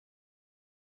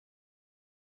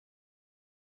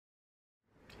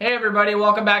Hey everybody,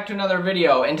 welcome back to another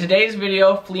video. In today's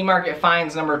video, Flea Market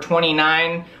Finds number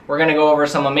 29, we're going to go over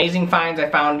some amazing finds I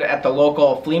found at the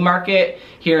local flea market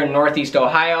here in Northeast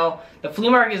Ohio. The flea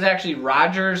market is actually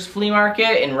Rogers Flea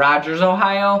Market in Rogers,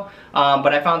 Ohio,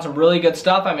 but I found some really good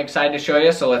stuff I'm excited to show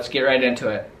you, so let's get right into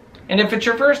it. And if it's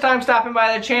your first time stopping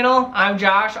by the channel, I'm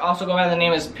Josh, also go by the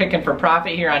name as Pickin for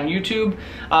Profit here on YouTube.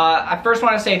 I first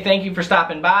want to say thank you for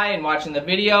stopping by and watching the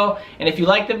video. And if you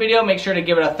like the video, make sure to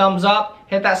give it a thumbs up,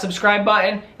 hit that subscribe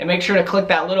button, and make sure to click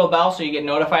that little bell so you get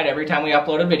notified every time we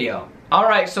upload a video.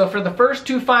 Alright, so for the first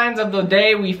two finds of the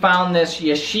day, we found this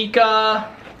Yashica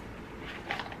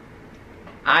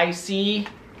IC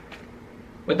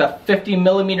with a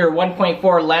 50mm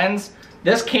 1.4 lens.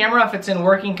 This camera, if it's in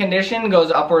working condition, goes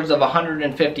upwards of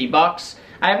 150 bucks.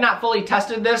 I have not fully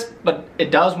tested this, but it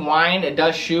does whine, it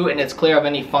does shoot, and it's clear of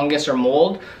any fungus or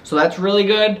mold. So that's really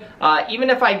good.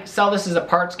 Even if I sell this as a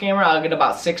parts camera, I'll get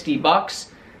about 60 bucks.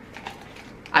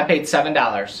 I paid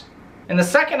 $7. And the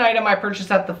second item I purchased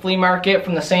at the flea market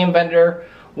from the same vendor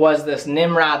was this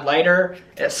Nimrod lighter.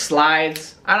 It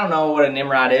slides. I don't know what a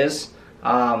Nimrod is,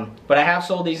 but I have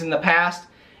sold these in the past,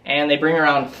 and they bring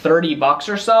around 30 bucks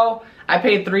or so. I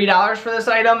paid $3 for this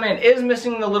item, and it is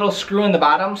missing the little screw in the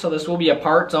bottom, so this will be a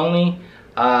parts only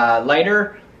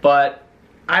lighter, but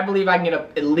I believe I can get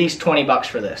at least 20 bucks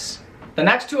for this. The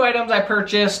next two items I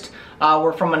purchased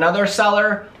were from another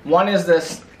seller. One is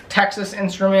this Texas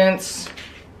Instruments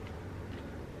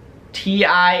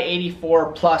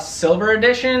TI-84 Plus Silver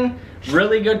Edition.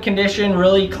 Really good condition,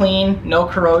 really clean, no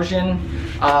corrosion.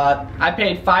 I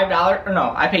paid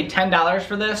 $10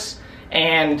 for this,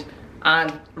 and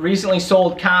on recently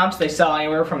sold comps, they sell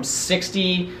anywhere from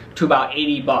 60 to about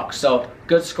 80 bucks. So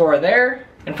good score there.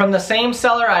 And from the same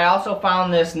seller, I also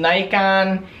found this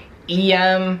Nikon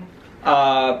EM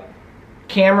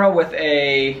camera with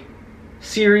a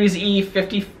Series E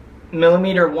 50mm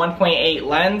 1.8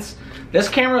 lens. This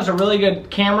camera is a really good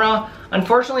camera.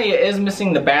 Unfortunately, it is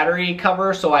missing the battery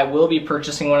cover, so I will be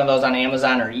purchasing one of those on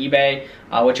Amazon or eBay,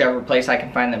 whichever place I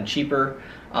can find them cheaper.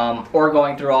 Or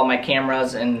going through all my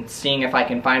cameras and seeing if I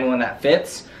can find one that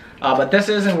fits. But this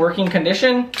is in working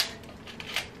condition.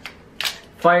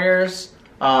 Fires.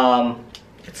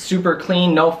 It's super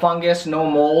clean, no fungus, no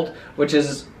mold, which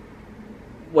is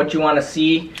what you want to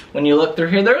see when you look through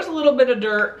here. There's a little bit of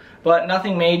dirt, but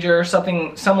nothing major.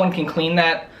 Someone can clean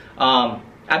that.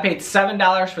 I paid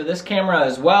 $7 for this camera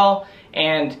as well,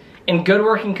 and in good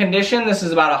working condition, this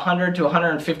is about $100 to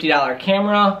 $150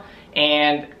 camera.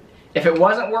 And if it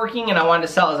wasn't working and I wanted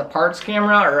to sell it as a parts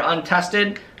camera or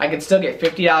untested, I could still get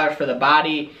 $50 for the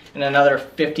body and another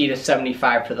 $50 to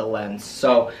 $75 for the lens.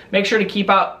 So make sure to keep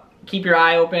your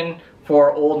eye open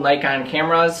for old Nikon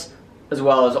cameras, as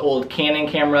well as old Canon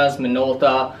cameras,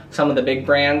 Minolta, some of the big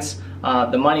brands.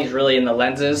 The money's really in the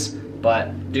lenses,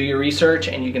 but do your research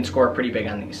and you can score pretty big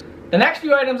on these. The next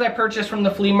few items I purchased from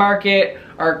the flea market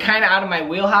are kind of out of my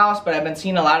wheelhouse, but I've been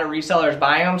seeing a lot of resellers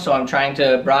buy them, so I'm trying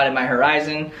to broaden my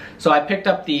horizon. So I picked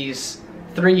up these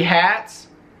 3 hats.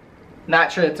 Not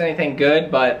sure it's anything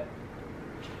good, but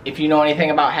if you know anything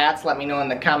about hats, let me know in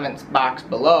the comments box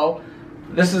below.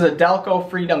 This is a Delco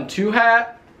Freedom 2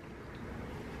 hat.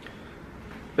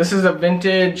 This is a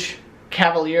vintage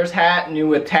Cavaliers hat, new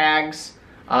with tags.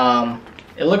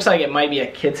 It looks like it might be a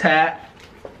kid's hat.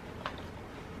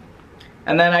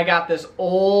 And then I got this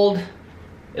old,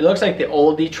 it looks like the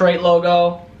old Detroit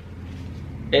logo.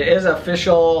 It is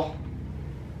official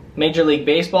Major League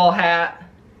Baseball hat.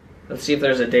 Let's see if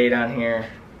there's a date on here.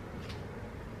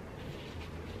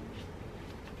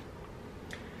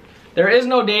 There is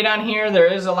no date on here. There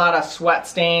is a lot of sweat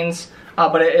stains,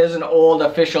 but it is an old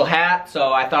official hat,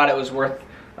 so I thought it was worth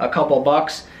a couple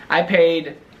bucks. I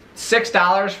paid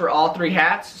 $6 for all 3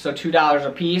 hats, so $2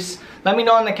 a piece. Let me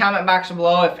know in the comment box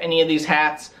below if any of these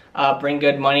hats bring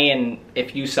good money and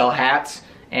if you sell hats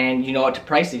and you know what to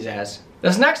price these as.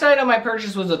 This next item I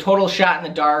purchased was a total shot in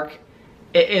the dark.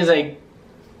 It is a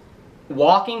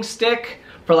walking stick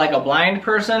for like a blind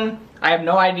person. I have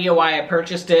no idea why I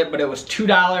purchased it, but it was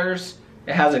 $2.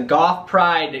 It has a Golf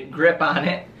Pride grip on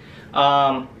it.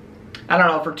 I don't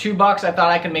know, for $2 I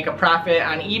thought I could make a profit.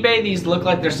 On eBay, these look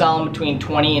like they're selling between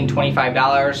 $20 and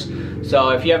 $25. So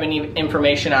if you have any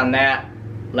information on that,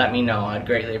 let me know. I'd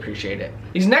greatly appreciate it.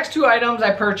 These next 2 items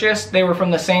I purchased, they were from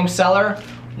the same seller.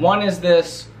 One is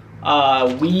this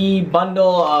wee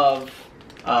bundle of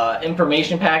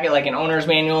information packet, like an owner's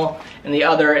manual, and the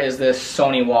other is this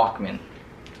Sony Walkman.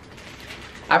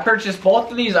 I purchased both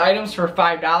of these items for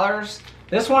 $5.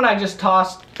 This one I just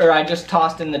tossed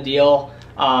in the deal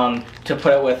to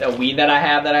put it with a Wii that I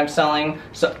have that I'm selling.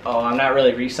 So, I'm not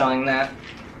really reselling that.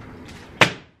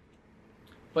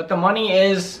 But the money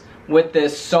is with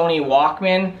this Sony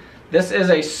Walkman. This is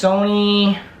a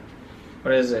Sony,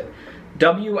 what is it?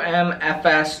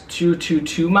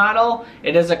 WMFS222 model.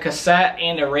 It is a cassette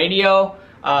and a radio.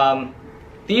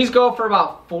 These go for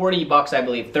about 40 bucks, I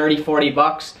believe, 30, 40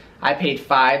 bucks. I paid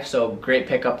 $5, so great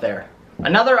pickup there.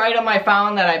 Another item I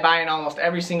found that I buy in almost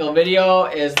every single video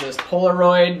is this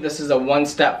Polaroid. This is a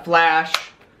one-step flash.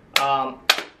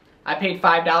 I paid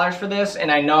 $5 for this,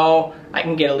 and I know I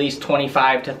can get at least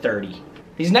 25 to 30.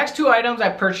 These next two items I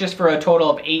purchased for a total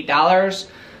of $8.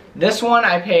 This one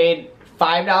I paid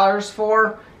 $5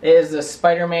 for. It is the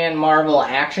Spider-Man Marvel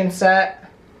action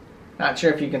set. Not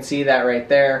sure if you can see that right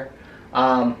there.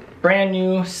 Brand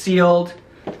new, sealed.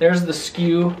 There's the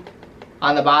SKU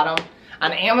on the bottom.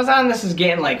 On Amazon, this is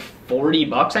getting like 40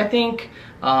 bucks, I think.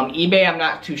 eBay, I'm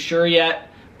not too sure yet.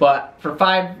 But for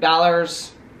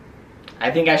 $5, I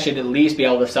think I should at least be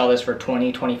able to sell this for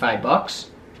 20, 25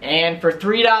 bucks. And for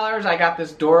 $3, I got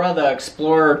this Dora the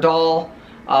Explorer doll.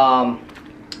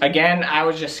 Again, I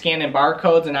was just scanning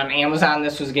barcodes, and on Amazon,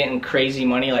 this was getting crazy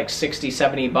money, like 60,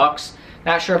 70 bucks.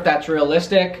 Not sure if that's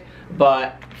realistic,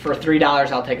 but for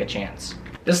 $3, I'll take a chance.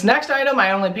 This next item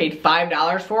I only paid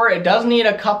 $5 for. It does need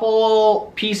a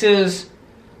couple pieces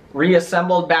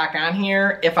reassembled back on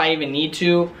here if I even need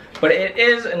to, but it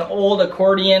is an old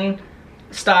accordion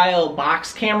style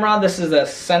box camera. This is a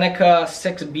Seneca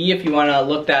 6B if you want to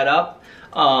look that up.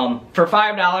 For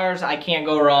 $5, I can't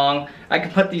go wrong. I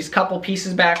can put these couple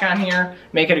pieces back on here,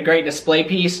 make it a great display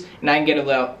piece, and I can get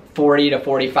about 40 to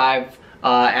 45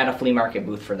 at a flea market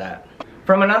booth for that.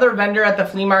 From another vendor at the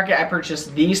flea market, I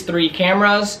purchased these 3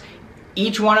 cameras.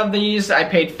 Each one of these I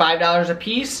paid $5 a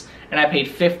piece, and I paid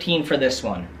 $15 for this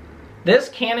one. This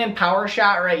Canon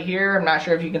PowerShot right here, I'm not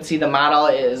sure if you can see the model,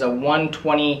 it is a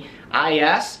 120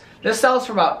 IS. This sells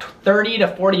for about 30 to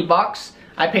 40 bucks.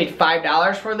 I paid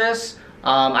 $5 for this.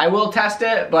 I will test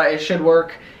it, but it should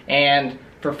work, and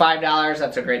for $5,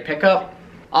 that's a great pickup.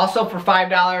 Also for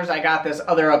 $5, I got this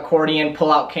other accordion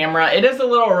pull-out camera. It is a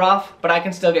little rough, but I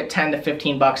can still get 10 to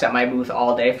 15 bucks at my booth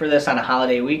all day for this on a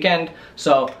holiday weekend.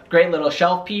 So great little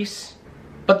shelf piece.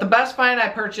 But the best find I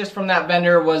purchased from that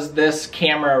vendor was this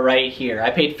camera right here.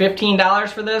 I paid $15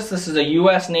 for this. This is a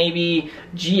US Navy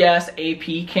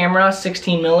GS-AP camera,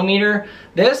 16 millimeter.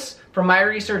 This, from my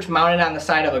research, mounted on the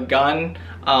side of a gun.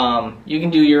 You can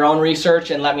do your own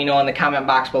research and let me know in the comment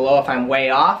box below if I'm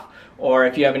way off, or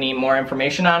if you have any more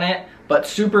information on it. But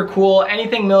super cool.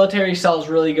 Anything military sells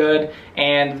really good,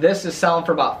 and this is selling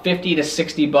for about 50 to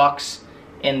 60 bucks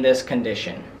in this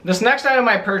condition. This next item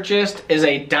I purchased is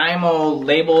a Dymo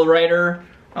label writer,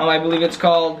 I believe it's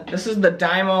called. This is the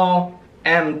Dymo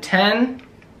M10. It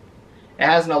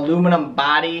has an aluminum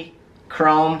body,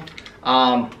 chrome.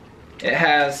 It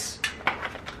has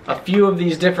a few of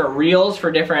these different reels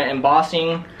for different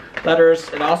embossing letters.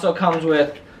 It also comes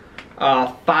with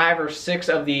 5 or 6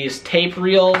 of these tape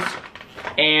reels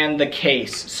and the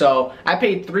case. So I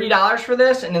paid $3 for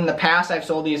this, and in the past I've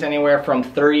sold these anywhere from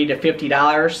 $30 to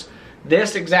 $50.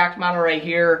 This exact model right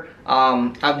here,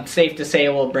 I'm safe to say it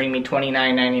will bring me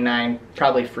 $29.99,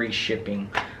 probably free shipping.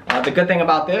 The good thing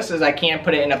about this is I can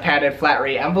put it in a padded flat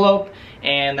rate envelope,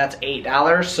 and that's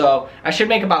 $8, so I should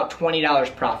make about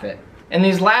 $20 profit. And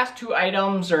these last 2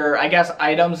 items, or I guess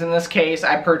items in this case,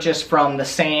 I purchased from the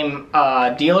same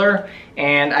dealer,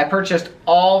 and I purchased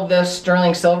all of this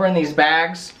sterling silver in these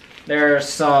bags. There's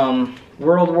some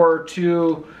World War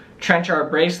II trenchard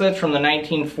bracelets from the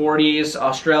 1940s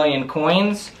Australian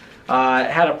coins. It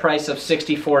had a price of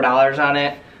 $64 on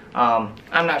it. I'm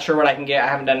not sure what I can get. I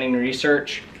haven't done any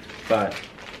research, but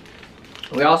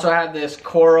we also have this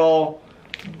coral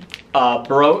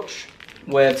brooch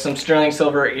with some sterling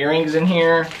silver earrings in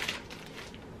here.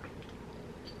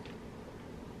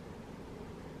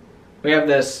 We have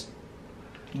this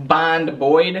Bond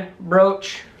Boyd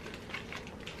brooch,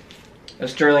 a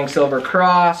sterling silver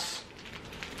cross,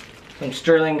 some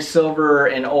sterling silver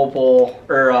and opal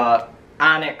or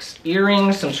onyx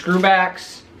earrings, some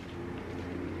screwbacks,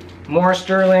 more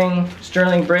sterling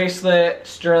bracelet,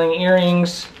 sterling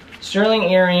earrings,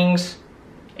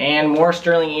 and more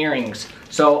sterling earrings.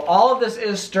 So all of this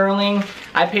is sterling.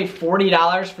 I paid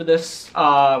 $40 for this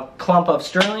clump of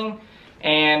sterling,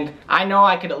 and I know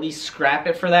I could at least scrap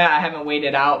it for that. I haven't weighed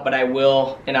it out, but I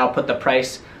will, and I'll put the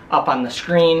price up on the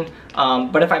screen.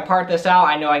 But if I part this out,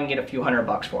 I know I can get a few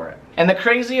 $100 for it. And the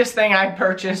craziest thing I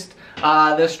purchased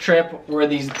this trip were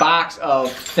these box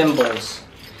of thimbles.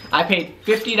 I paid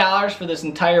 $50 for this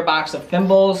entire box of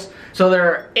thimbles. So there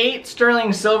are 8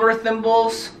 sterling silver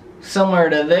thimbles, similar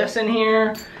to this in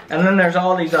here. And then there's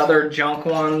all these other junk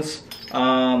ones.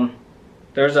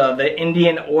 There's the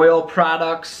Indian oil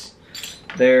products.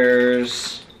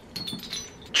 There's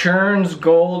Churns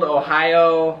Gold,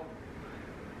 Ohio,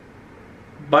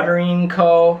 Buttering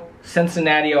Co.,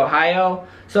 Cincinnati, Ohio.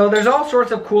 So there's all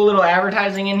sorts of cool little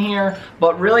advertising in here,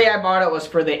 but really I bought it was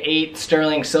for the 8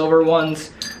 sterling silver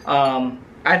ones.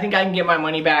 I think I can get my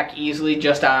money back easily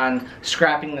just on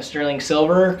scrapping the sterling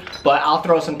silver, but I'll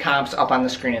throw some comps up on the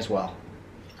screen as well.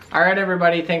 Alright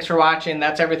everybody, thanks for watching.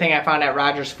 That's everything I found at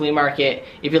Rogers Flea Market.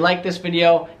 If you like this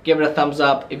video, give it a thumbs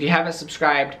up. If you haven't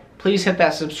subscribed, please hit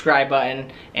that subscribe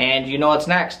button. And you know what's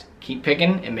next. Keep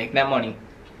picking and make that money.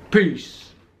 Peace.